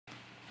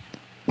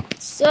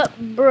Sup,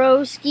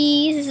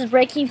 broskies? This is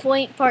Breaking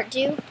Point Part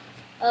 2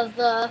 of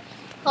the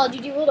Call of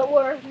Duty World at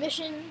War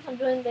mission. I'm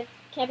doing the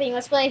campaign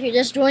Let's Play if you're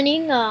just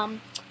joining.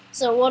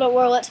 So World at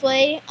War Let's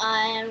Play,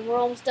 and we're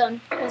almost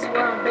done because we're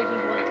on Breaking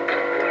Point.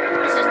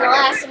 This is the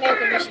last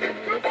American mission, I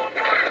believe.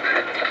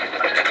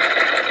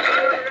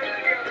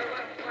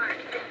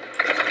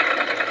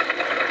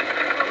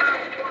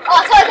 Oh,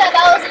 I thought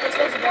that was an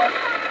explosive ball.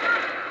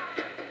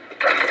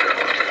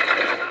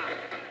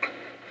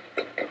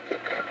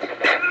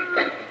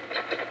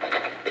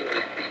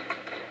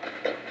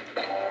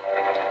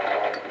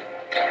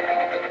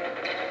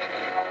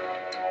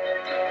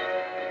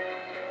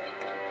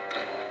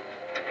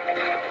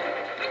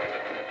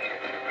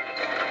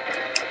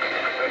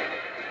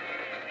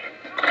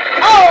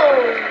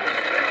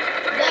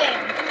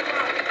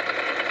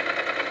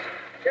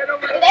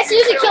 That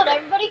seriously killed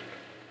everybody?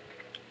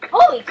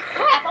 Holy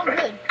crap, I'm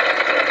good.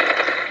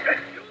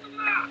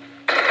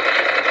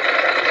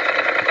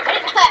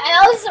 I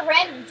know this is a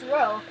random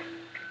throw.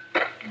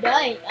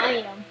 I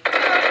am.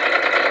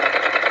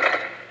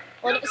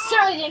 Well, it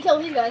certainly didn't kill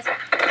these guys.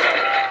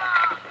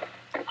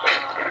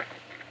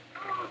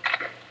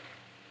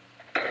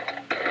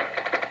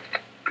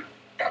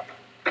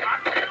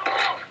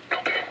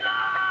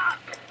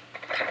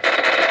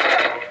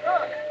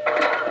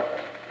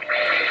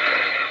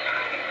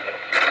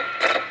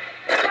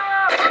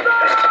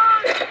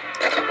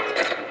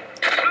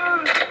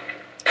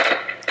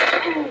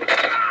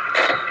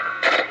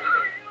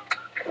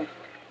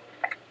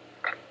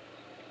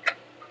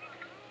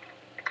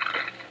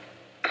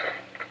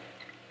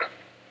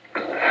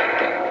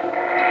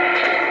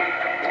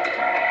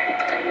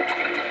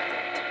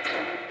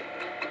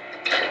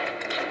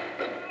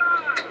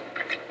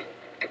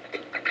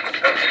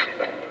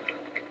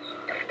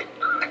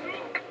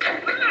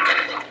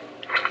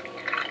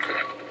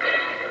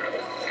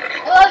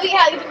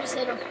 How you can just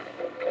hit him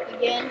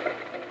again.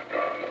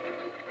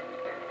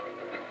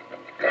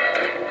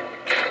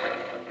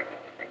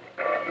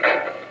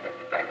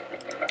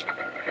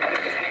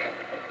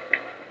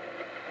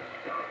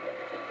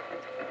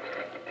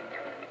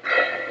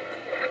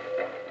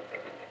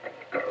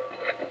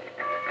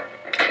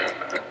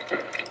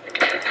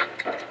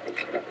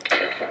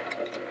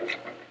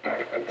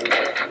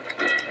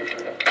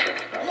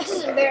 This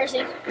is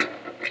embarrassing.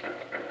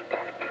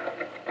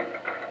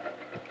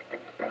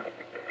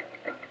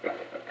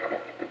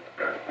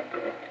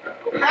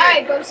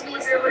 Alright,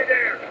 broskies. Nearly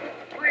there.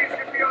 Please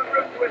get me on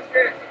route to assist.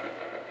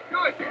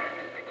 Good.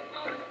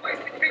 All this place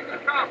to Kingdom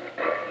Come.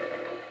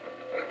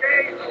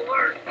 Stay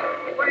alert.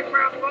 Wait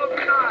around both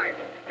sides.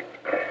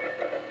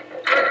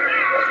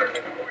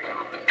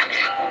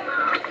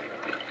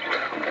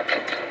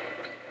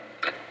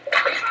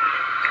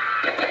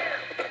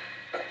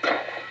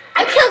 I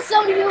killed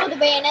so many people with a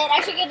bayonet.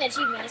 I should get an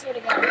achievement, I swear to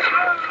God.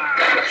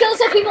 I killed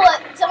so many people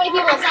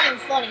it's not even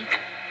funny.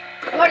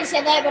 I've already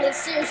said that, but it's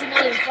seriously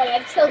not even funny.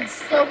 I've killed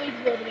so many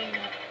people with a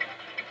bayonet.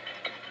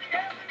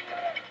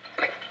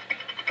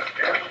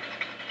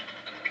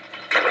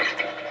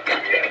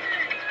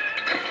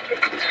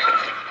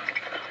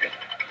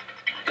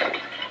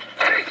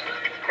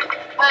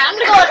 Alright, I'm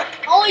gonna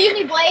go only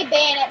using blade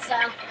bayonet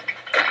style.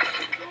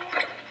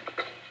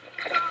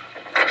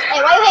 Hey,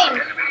 why are you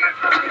hating?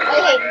 Why are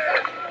you hating?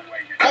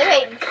 Why are you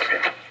hating?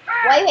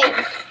 Why are you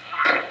hating?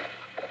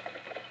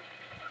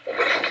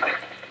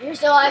 You're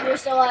still alive, you're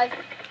still alive.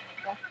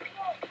 Okay.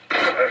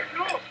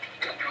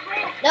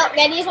 Nope,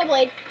 gotta use my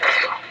blade.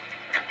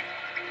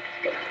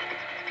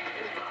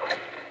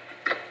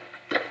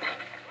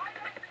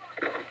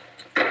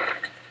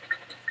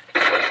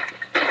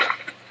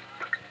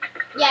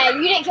 Yeah,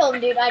 you didn't kill him,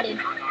 dude, I did.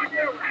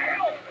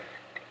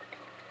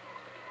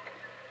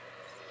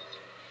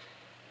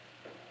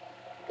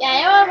 Yeah,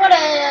 anyone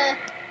wanna...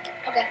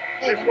 Okay,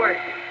 there you go.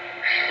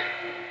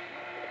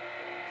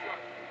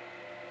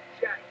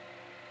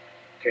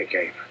 Take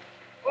aim.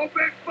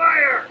 Open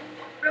fire!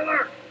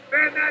 Miller,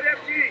 man that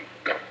MG!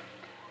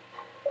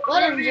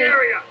 What In the MG?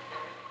 area!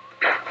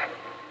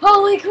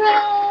 Holy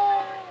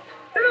crap!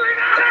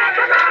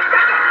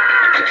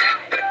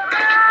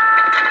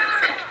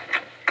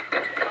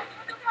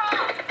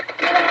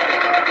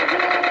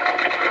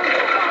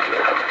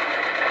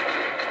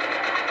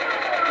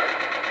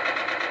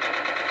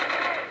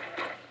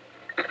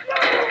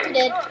 He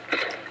did.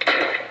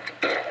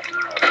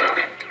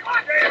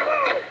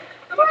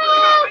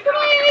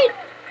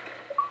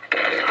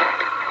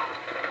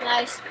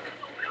 Nice.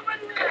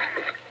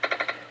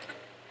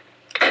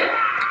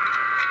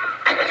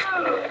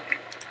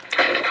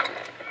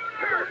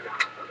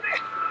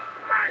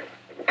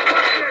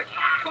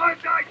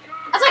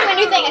 That's like my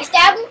new thing. I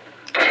stab him,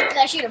 and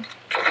I shoot him.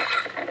 I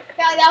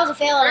feel like that was a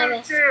fail and I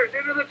missed. Downstairs,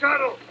 into the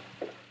tunnel!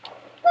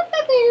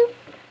 Oh,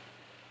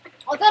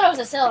 I thought it was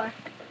a cellar.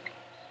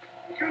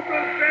 Shoot those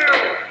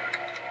barrels!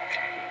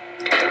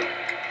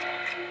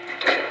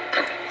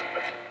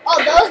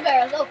 Oh, those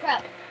barrels. Oh,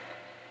 crap.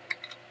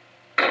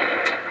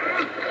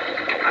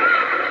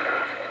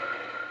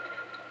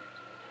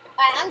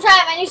 Alright, I'm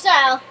trying my new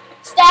style.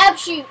 Stab,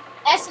 shoot.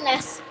 S and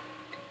S.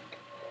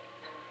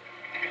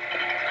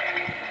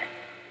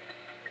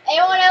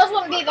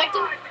 be a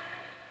victim?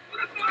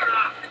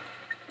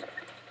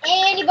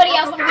 Anybody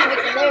else want to be a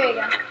victim? There you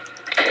go.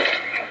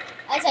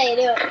 That's how you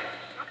do it.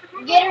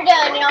 Get her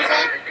done, you know what I'm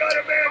saying?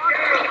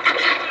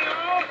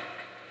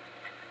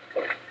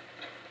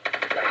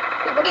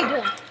 Dude, what are you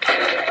doing?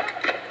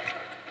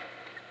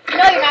 You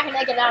know you're not going to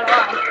make it out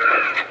alive.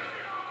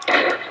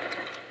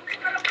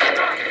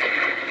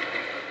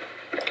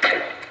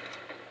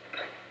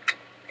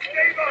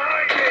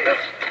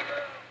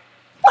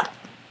 What?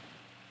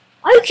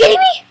 Are you kidding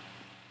me?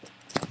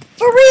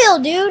 For real,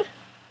 dude.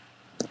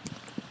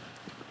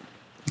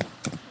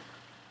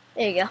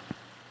 There you go.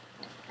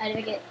 I had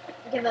to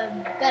give a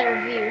better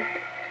view.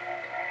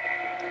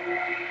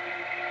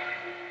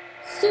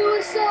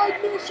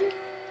 Suicide mission.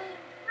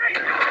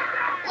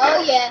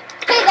 Oh yeah.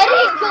 Hey, that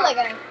didn't even kill that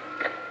guy.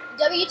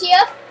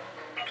 WTF?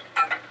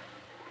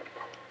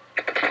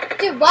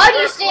 Dude, why do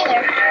you stand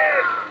there?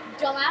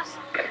 Dumbass.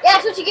 Yeah,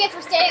 that's what you get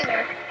for standing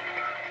there.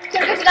 You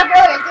could have picked it up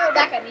earlier and threw it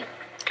back at me.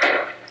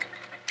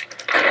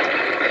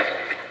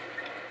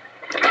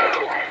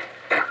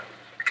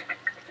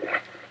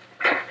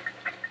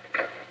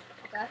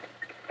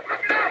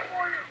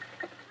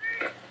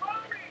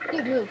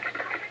 Dude, move.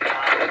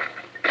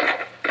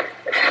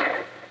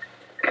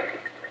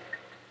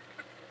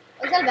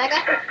 Oh, is that a bad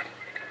guy?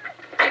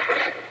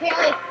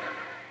 Apparently.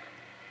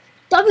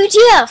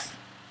 WTF!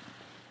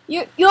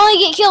 You only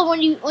get killed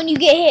when you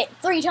get hit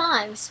 3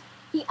 times.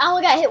 I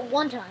only got hit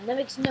 1 time. That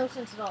makes no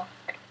sense at all.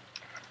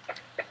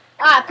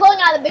 Alright,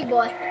 pulling out the big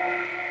boy.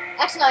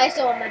 Actually, no, I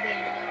still want my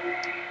bandit out.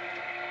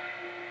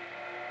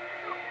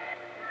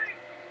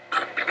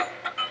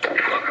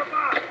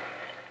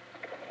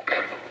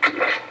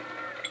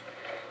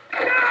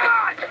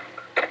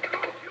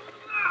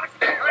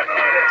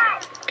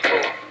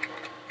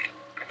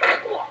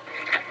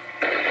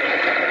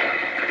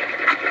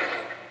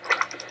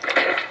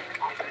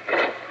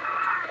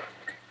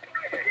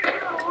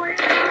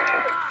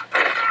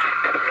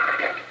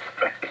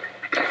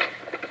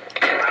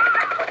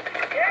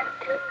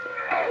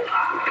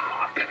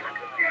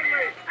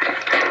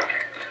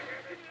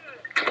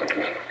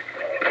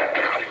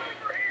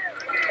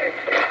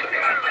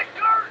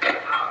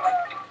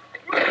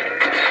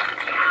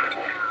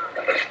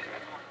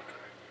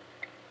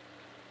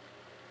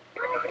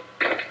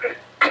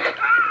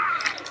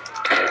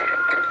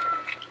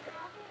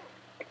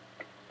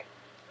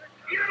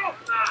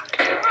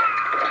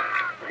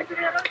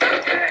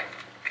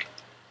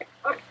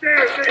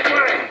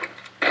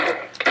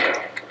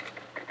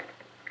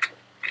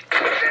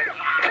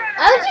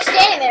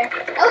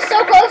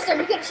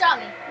 He could have shot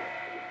me.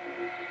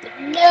 But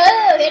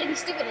no, he had to be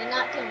stupid and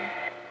not kill me.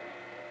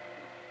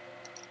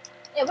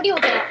 Yeah, what are you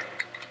looking at?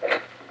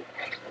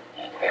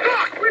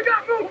 Look, we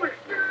got movement!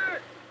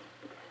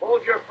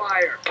 Hold your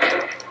fire.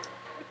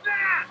 What's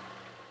that?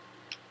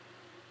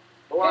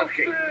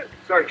 Polanski,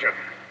 search him.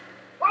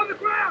 On the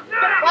ground,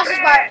 now! Watch this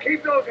part.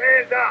 Keep those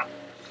hands up.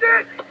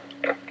 Shit!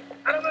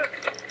 Out of the...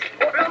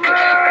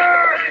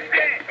 Miller!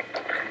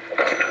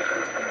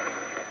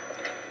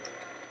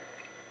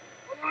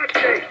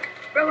 Polanski!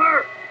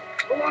 Miller!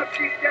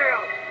 Polanski's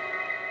down!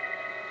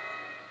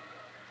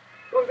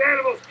 Those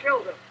animals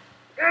killed him.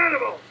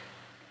 Animals!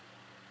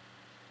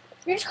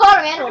 You just called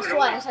them animals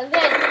twice. I did. It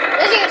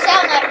doesn't even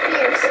sound that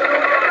fierce.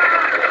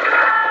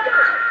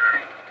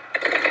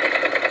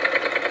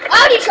 Why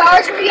would you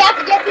charge when you have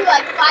to get through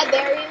like 5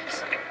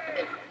 barriers?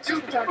 It's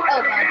just retarded.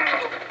 Oh god.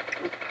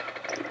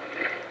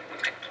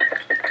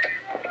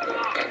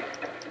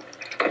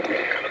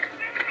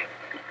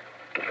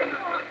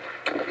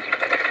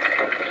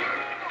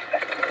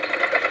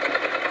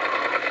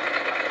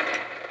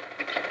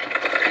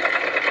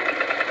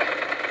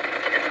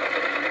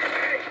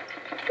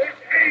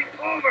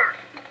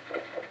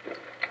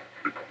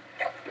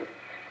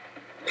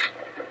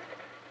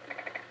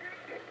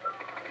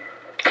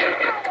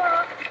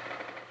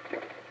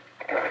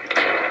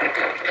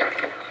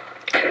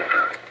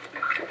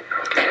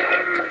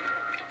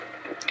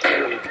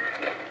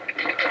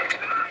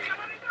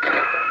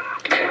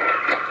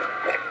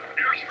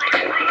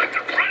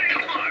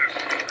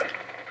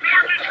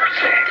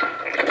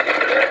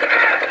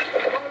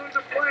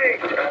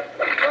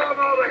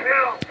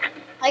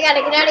 I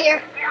gotta get out of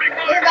here.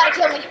 They're about to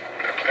kill me.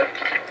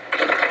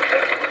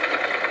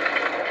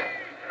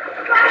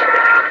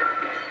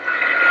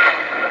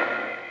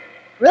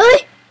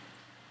 Really?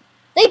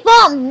 They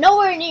bombed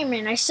nowhere near me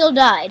and I still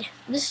died.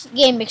 This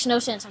game makes no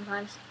sense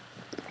sometimes.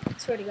 I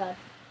swear to God.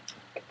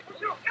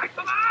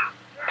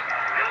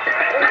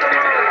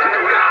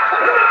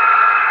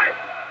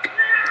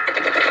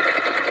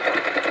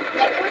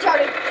 Yeah, you're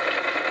retarded.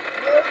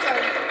 You're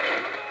retarded.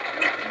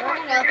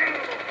 Burn it up.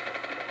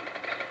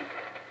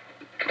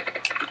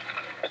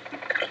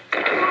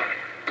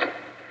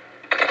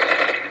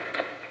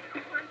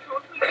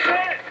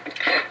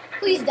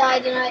 Please die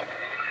tonight.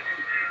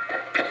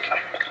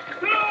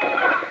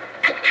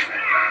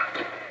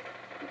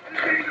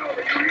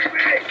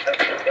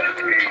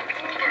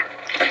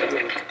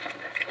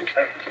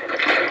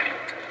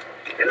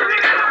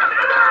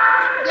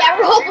 Yeah,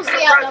 we're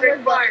hopelessly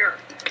outnumbered, but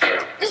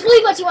this just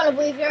believe what you want to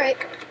believe. You're right.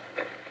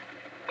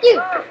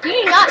 Dude, do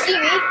you not see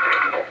me?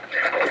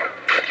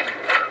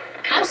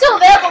 I'm still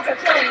available for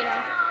killing, you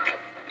know.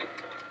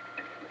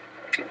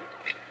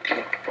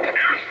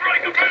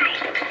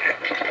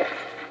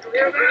 You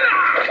hear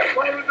that?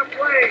 Following the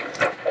plane.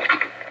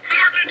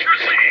 Coordinates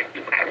received.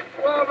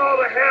 Blow them all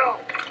to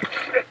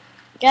hell.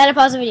 Gotta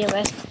pause the video,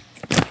 guys.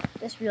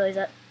 Just realized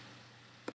that.